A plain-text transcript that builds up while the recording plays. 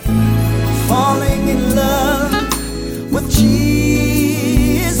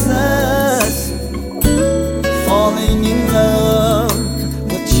Jesus, falling in love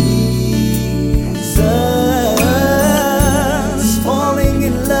with Jesus, falling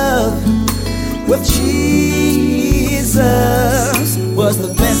in love with Jesus was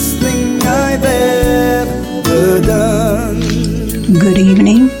the best thing I've ever done. Good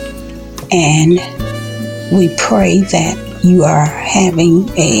evening, and we pray that you are having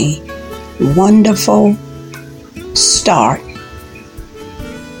a wonderful start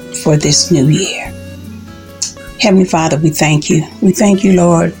for this new year. Heavenly Father, we thank you. We thank you,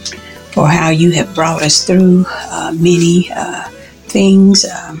 Lord, for how you have brought us through many things,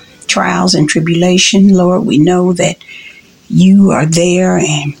 trials and tribulation. Lord, we know that you are there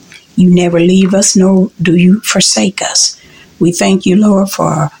and you never leave us, nor do you forsake us. We thank you, Lord,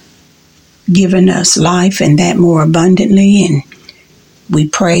 for giving us life and that more abundantly. And we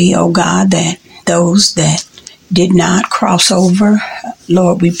pray, oh God, that those that did not cross over,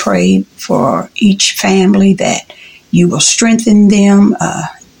 Lord, we pray for each family that you will strengthen them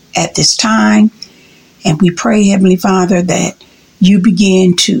at this time. And we pray, Heavenly Father, that you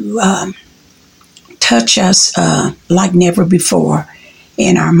begin to touch us like never before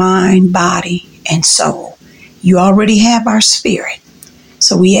in our mind, body, and soul. You already have our spirit.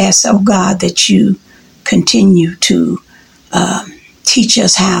 So we ask, oh God, that you continue to teach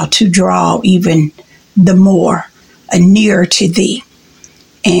us how to draw even the more nearer to thee.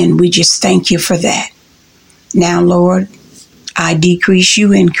 And we just thank you for that. Now, Lord, I decrease,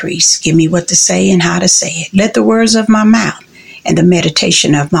 you increase. Give me what to say and how to say it. Let the words of my mouth and the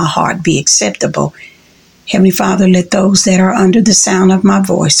meditation of my heart be acceptable. Heavenly Father, let those that are under the sound of my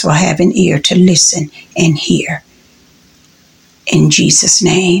voice will have an ear to listen and hear. In Jesus'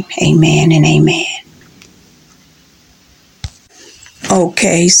 name, amen and amen.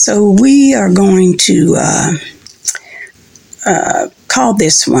 Okay, so we are going to call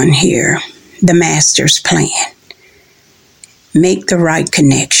this one here, the Master's Plan. Make the right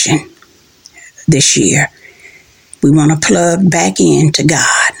connection this year. We want to plug back into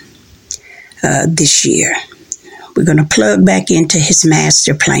God this year. We're going to plug back into his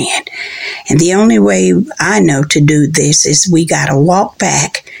master plan. And the only way I know to do this is we got to walk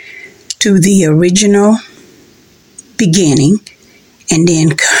back to the original beginning and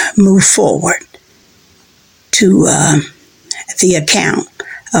then move forward to the account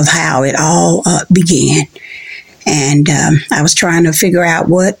of how it all began. And I was trying to figure out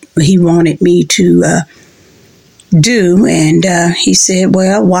what he wanted me to do. And he said,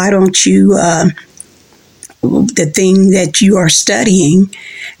 well, why don't you... the thing that you are studying,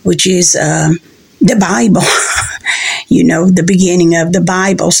 which is the Bible, the beginning of the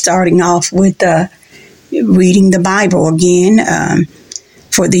Bible, starting off with reading the Bible again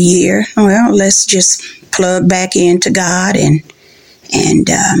for the year. Well, let's just plug back into God and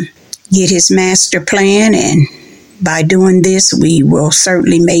get his master plan. And by doing this, we will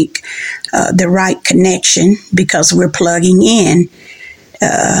certainly make the right connection because we're plugging in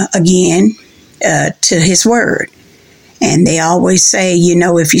again to his word. And they always say,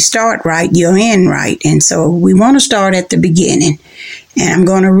 if you start right, you'll end right. And so we want to start at the beginning. And I'm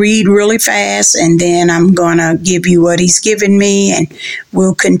going to read really fast, and then I'm going to give you what he's given me, and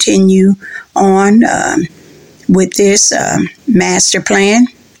we'll continue on with this master plan.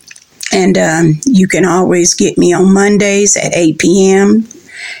 And you can always get me on Mondays at 8 p.m.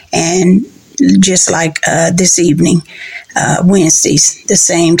 and just like this evening, Wednesdays, the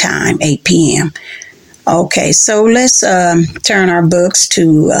same time, 8 p.m. Okay, so let's turn our books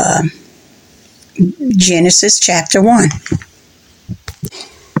to Genesis chapter 1.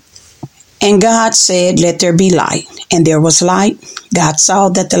 And God said, let there be light. And there was light. God saw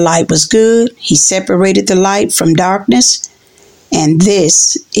that the light was good. He separated the light from darkness. And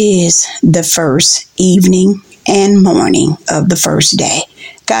this is the first evening and morning of the first day.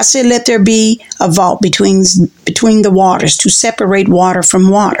 God said, let there be a vault between the waters to separate water from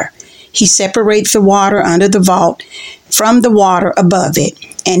water. He separates the water under the vault from the water above it.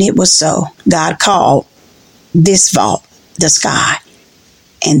 And it was so. God called this vault the sky.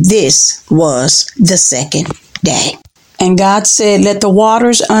 And this was the second day. And God said, let the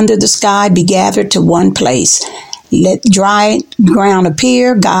waters under the sky be gathered to one place. Let dry ground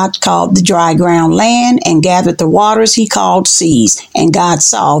appear. God called the dry ground land, and gathered the waters he called seas. And God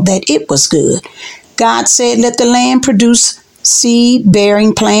saw that it was good. God said, let the land produce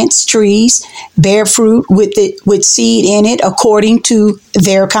seed-bearing plants, trees, bear fruit with seed in it according to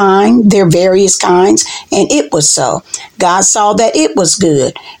their kind, their various kinds. And it was so. God saw that it was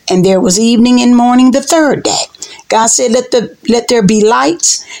good. And there was evening and morning the third day. God said, let there be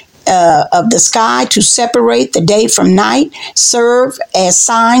lights of the sky to separate the day from night, serve as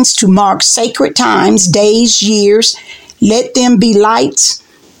signs to mark sacred times, days, years. Let them be lights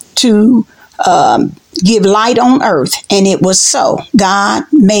to give light on earth. And it was so. God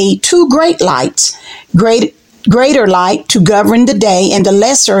made two great lights, greater light to govern the day and the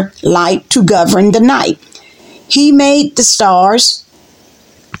lesser light to govern the night. He made the stars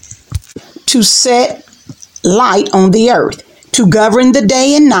to set light on the earth, to govern the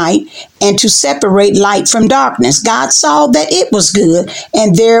day and night, and to separate light from darkness. God saw that it was good,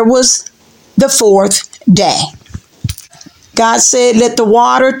 and there was the fourth day. God said, let the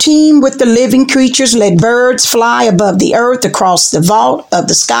water teem with the living creatures. Let birds fly above the earth across the vault of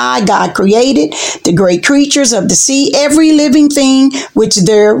the sky. God created the great creatures of the sea, every living thing which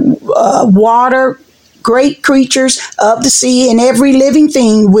their water, great creatures of the sea, and every living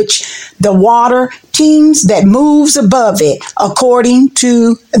thing which the water teems that moves above it according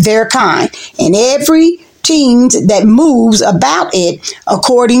to their kind. And every teems that moves about it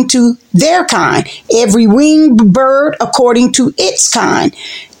according to their kind, every winged bird according to its kind.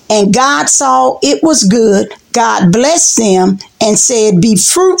 And God saw it was good. God blessed them and said, be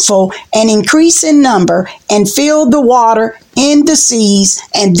fruitful and increase in number and fill the water in the seas.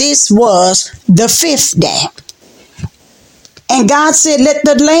 And this was the fifth day. And God said, let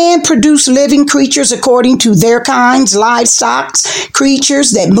the land produce living creatures according to their kinds, livestock,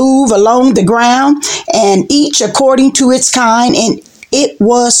 creatures that move along the ground, and each according to its kind. And it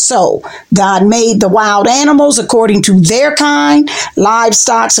was so. God made the wild animals according to their kind,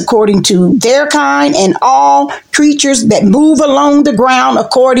 livestock according to their kind, and all creatures that move along the ground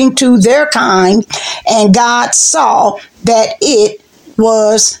according to their kind. And God saw that it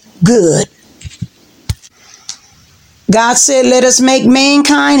was good. God said, let us make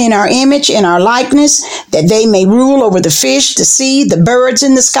mankind in our image, in our likeness, that they may rule over the fish, the sea, the birds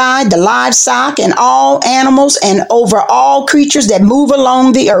in the sky, the livestock, and all animals, and over all creatures that move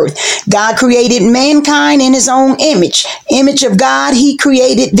along the earth. God created mankind in his own image. Image of God, he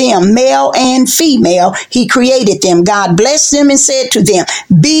created them, male and female, he created them. God blessed them and said to them,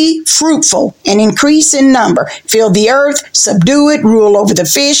 be fruitful and increase in number. Fill the earth, subdue it, rule over the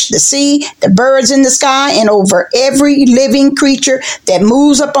fish, the sea, the birds in the sky, and over every living creature that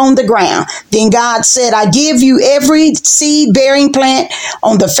moves upon the ground. Then God said, I give you every seed-bearing plant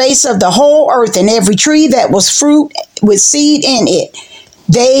on the face of the whole earth, and every tree that was fruit with seed in it.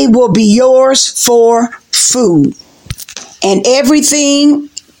 They will be yours for food. And everything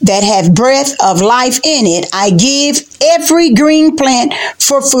that have breath of life in it, I give every green plant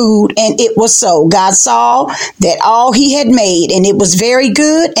for food. And it was so. God saw that all he had made, and it was very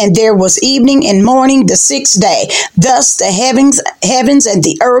good. And there was evening and morning the sixth day. Thus the heavens and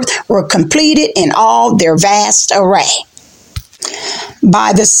the earth were completed in all their vast array.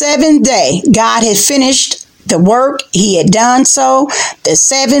 By the seventh day, God had finished the work he had done. So the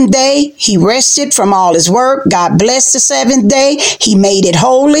seventh day he rested from all his work. God blessed the seventh day. He made it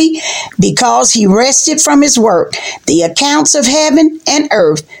holy because he rested from his work. The accounts of heaven and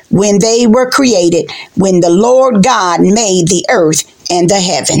earth when they were created, when the Lord God made the earth and the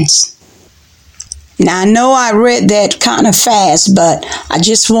heavens. Now, I know I read that kind of fast, but I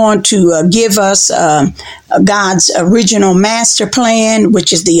just want to give us God's original master plan,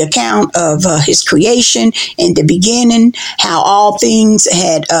 which is the account of his creation in the beginning, how all things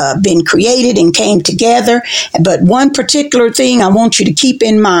had been created and came together. But one particular thing I want you to keep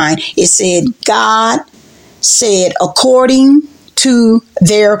in mind, it said, God said, according to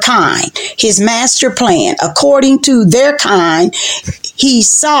their kind, his master plan, according to their kind, he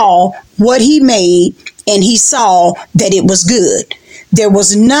saw what he made, and he saw that it was good. There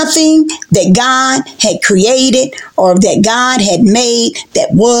was nothing that God had created or that God had made that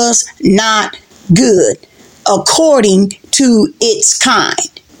was not good, according to its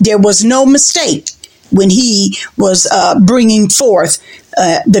kind. There was no mistake when he was bringing forth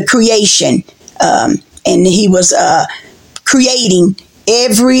the creation, and he was creating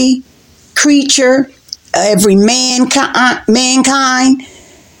every creature, every mankind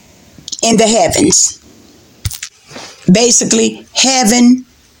in the heavens. Basically, heaven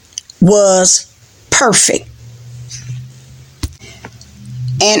was perfect,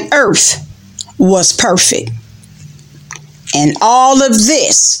 and earth was perfect. And all of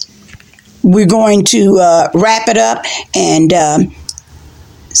this, we're going to wrap it up and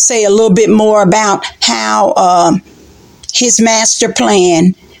say a little bit more about how his master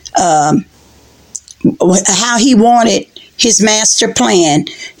plan, how he wanted his master plan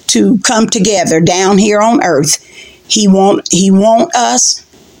to come together down here on earth. He want us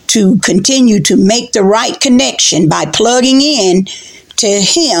to continue to make the right connection by plugging in to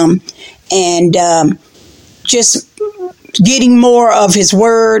Him, and just getting more of His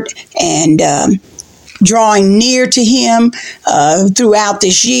Word, and drawing near to Him throughout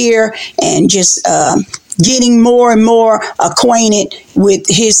this year, and just getting more and more acquainted with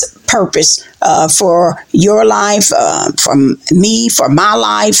His purpose for your life, from me, for my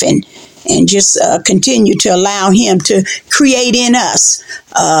life, and just continue to allow Him to create in us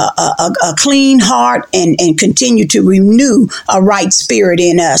a clean heart, and continue to renew a right spirit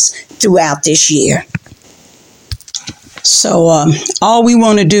in us throughout this year. So all we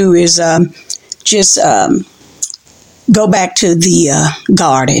want to do is just go back to the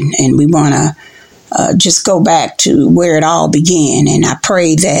garden, and we want to just go back to where it all began. And I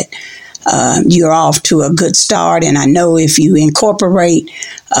pray that you're off to a good start. And I know if you incorporate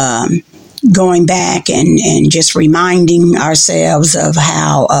going back and just reminding ourselves of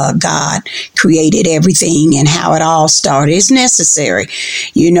how God created everything and how it all started, it's necessary,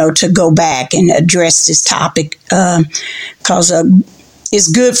 to go back and address this topic, because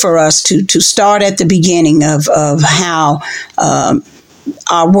it's good for us to start at the beginning of how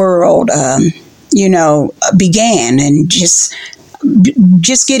our world began, and just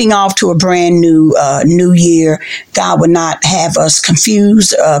getting off to a brand new new year. God would not have us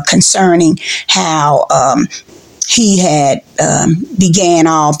confused concerning how He had began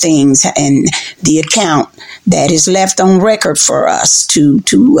all things, and the account that is left on record for us to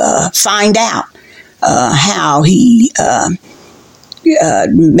find out how He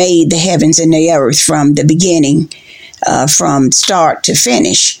made the heavens and the earth from the beginning, from start to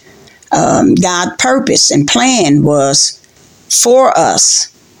finish. God's purpose and plan was for us,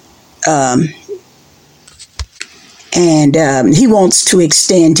 and He wants to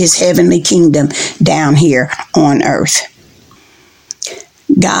extend His heavenly kingdom down here on earth.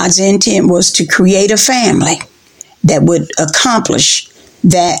 God's intent was to create a family that would accomplish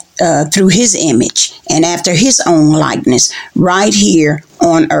that through His image and after His own likeness right here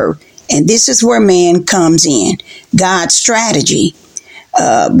on earth. And this is where man comes in. God's strategy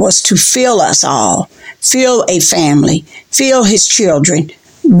was to fill us all, fill a family, fill His children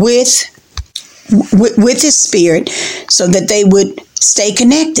with His Spirit, so that they would stay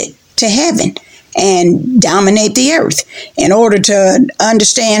connected to heaven and dominate the earth. In order to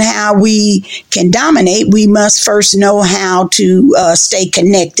understand how we can dominate, we must first know how to stay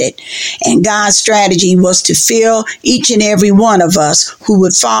connected. And God's strategy was to fill each and every one of us who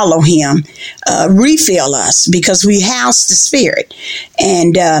would follow Him, refill us, because we house the Spirit.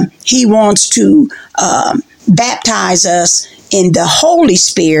 And He wants to baptize us in the Holy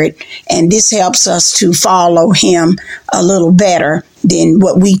Spirit, and this helps us to follow Him a little better than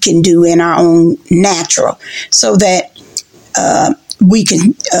what we can do in our own natural, so that we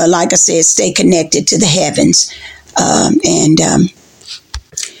can, like I said, stay connected to the heavens, and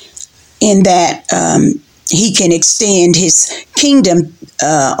in that He can extend His kingdom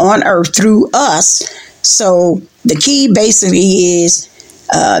on earth through us. So the key basically is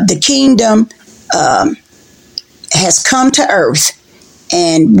the kingdom has come to earth,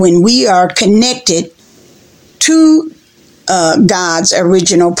 and when we are connected to God's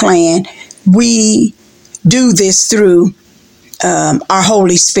original plan, we do this through our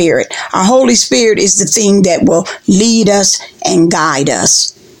Holy Spirit. Our Holy Spirit is the thing that will lead us and guide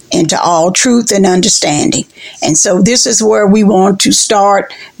us into all truth and understanding. And so this is where we want to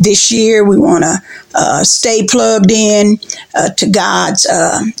start this year. We want to stay plugged in to God's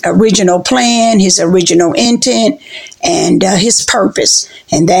original plan, His original intent, and His purpose.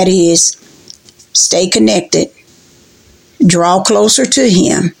 And that is stay connected, draw closer to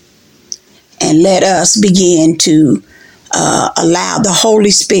Him, and let us begin to allow the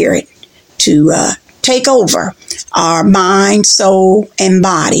Holy Spirit to take over our mind, soul, and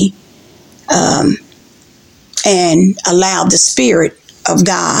body, and allow the Spirit of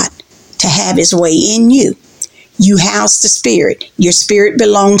God to have His way in you. You house the Spirit. Your spirit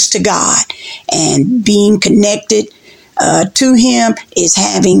belongs to God, and being connected to Him is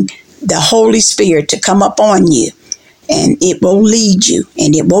having the Holy Spirit to come up on you, and it will lead you,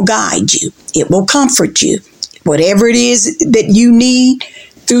 and it will guide you. It will comfort you. Whatever it is that you need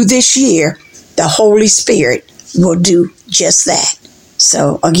through this year, the Holy Spirit will do just that.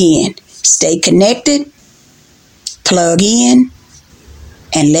 So again, stay connected, plug in,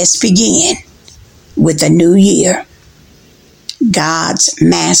 and let's begin with a new year. God's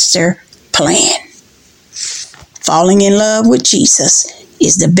master plan. Falling in love with Jesus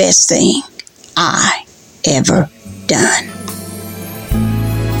is the best thing I ever done.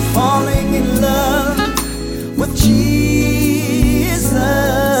 Falling in love with Jesus.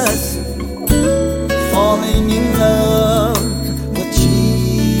 Falling in love with Jesus.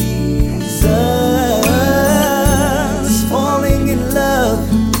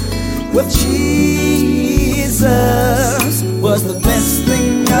 with Jesus.